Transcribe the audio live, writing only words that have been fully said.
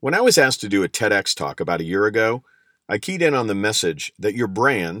When I was asked to do a TEDx talk about a year ago, I keyed in on the message that your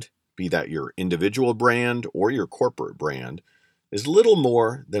brand, be that your individual brand or your corporate brand, is little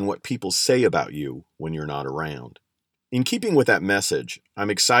more than what people say about you when you're not around. In keeping with that message,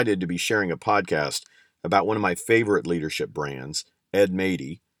 I'm excited to be sharing a podcast about one of my favorite leadership brands, Ed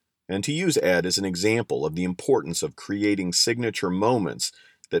Mady, and to use Ed as an example of the importance of creating signature moments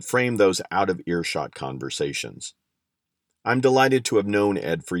that frame those out of earshot conversations. I'm delighted to have known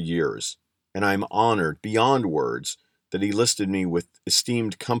Ed for years, and I'm honored beyond words that he listed me with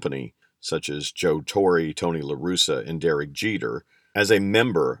esteemed company such as Joe Torre, Tony La Russa, and Derek Jeter as a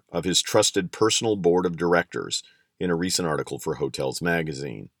member of his trusted personal board of directors in a recent article for Hotels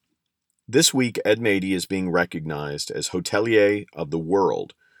Magazine. This week, Ed Mady is being recognized as Hotelier of the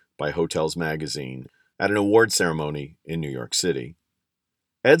World by Hotels Magazine at an award ceremony in New York City.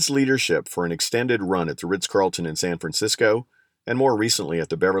 Ed's leadership for an extended run at the Ritz-Carlton in San Francisco, and more recently at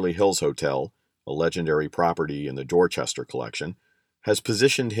the Beverly Hills Hotel, a legendary property in the Dorchester collection, has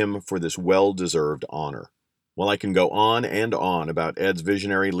positioned him for this well-deserved honor. While I can go on and on about Ed's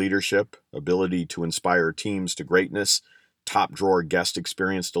visionary leadership, ability to inspire teams to greatness, top-drawer guest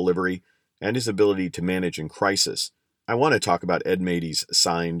experience delivery, and his ability to manage in crisis, I want to talk about Ed Mady's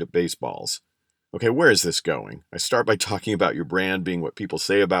signed baseballs. Okay, where is this going? I start by talking about your brand being what people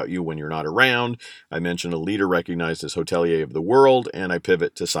say about you when you're not around. I mention a leader recognized as Hotelier of the World, and I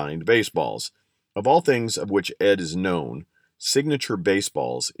pivot to signed baseballs. Of all things of which Ed is known, signature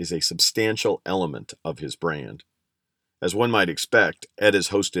baseballs is a substantial element of his brand. As one might expect, Ed has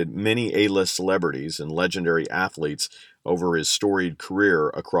hosted many A-list celebrities and legendary athletes over his storied career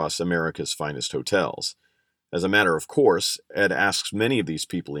across America's finest hotels. As a matter of course, Ed asks many of these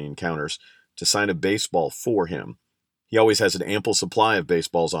people he encounters to sign a baseball for him. He always has an ample supply of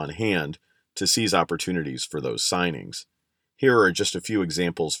baseballs on hand to seize opportunities for those signings. Here are just a few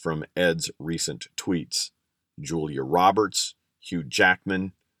examples from Ed's recent tweets. Julia Roberts, Hugh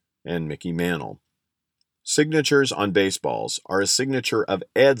Jackman, and Mickey Mantle. Signatures on baseballs are a signature of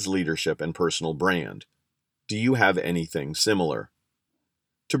Ed's leadership and personal brand. Do you have anything similar?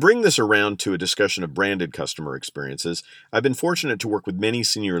 To bring this around to a discussion of branded customer experiences, I've been fortunate to work with many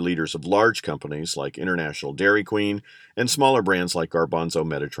senior leaders of large companies like International Dairy Queen and smaller brands like Garbanzo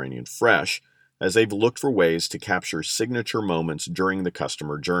Mediterranean Fresh, as they've looked for ways to capture signature moments during the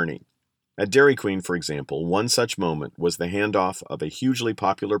customer journey. At Dairy Queen, for example, one such moment was the handoff of a hugely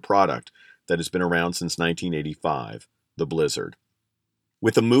popular product that has been around since 1985, the Blizzard.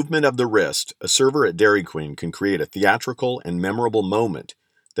 With a movement of the wrist, a server at Dairy Queen can create a theatrical and memorable moment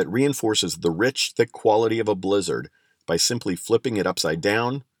that reinforces the rich, thick quality of a Blizzard by simply flipping it upside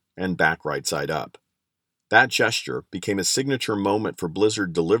down and back right side up. That gesture became a signature moment for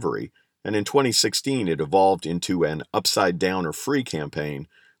Blizzard delivery, and in 2016 it evolved into an upside down or free campaign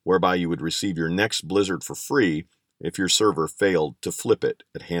whereby you would receive your next Blizzard for free if your server failed to flip it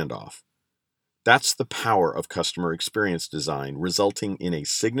at handoff. That's the power of customer experience design, resulting in a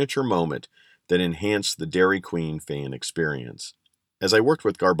signature moment that enhanced the Dairy Queen fan experience. As I worked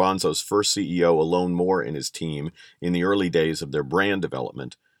with Garbanzo's first CEO, Alon Moore, and his team in the early days of their brand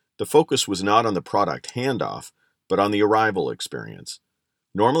development, the focus was not on the product handoff, but on the arrival experience.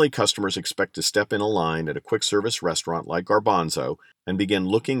 Normally, customers expect to step in a line at a quick-service restaurant like Garbanzo and begin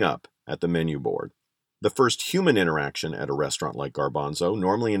looking up at the menu board. The first human interaction at a restaurant like Garbanzo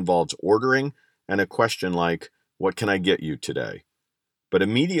normally involves ordering and a question like, "What can I get you today?" But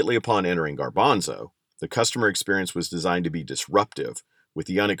immediately upon entering Garbanzo, the customer experience was designed to be disruptive, with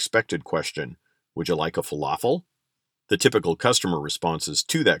the unexpected question, "Would you like a falafel?" The typical customer responses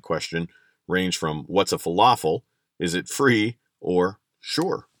to that question range from, "What's a falafel?" "Is it free?" or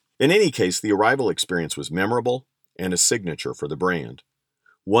 "Sure." In any case, the arrival experience was memorable and a signature for the brand,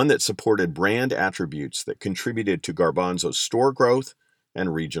 one that supported brand attributes that contributed to Garbanzo's store growth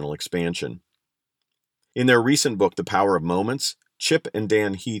and regional expansion. In their recent book, The Power of Moments, Chip and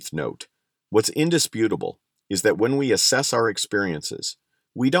Dan Heath note, "What's indisputable is that when we assess our experiences,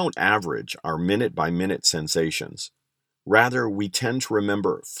 we don't average our minute-by-minute sensations. Rather, we tend to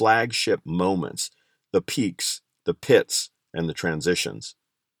remember flagship moments, the peaks, the pits, and the transitions.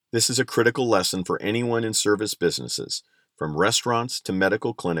 This is a critical lesson for anyone in service businesses, from restaurants to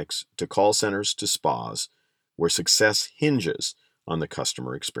medical clinics to call centers to spas, where success hinges on the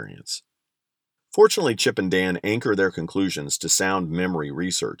customer experience." Fortunately, Chip and Dan anchor their conclusions to sound memory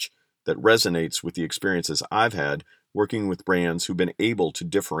research that resonates with the experiences I've had working with brands who've been able to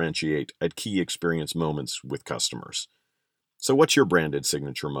differentiate at key experience moments with customers. So what's your branded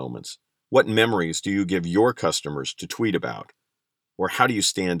signature moments? What memories do you give your customers to tweet about? Or how do you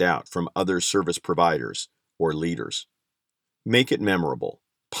stand out from other service providers or leaders? Make it memorable,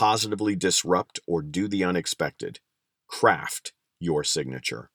 positively disrupt or do the unexpected. Craft your signature.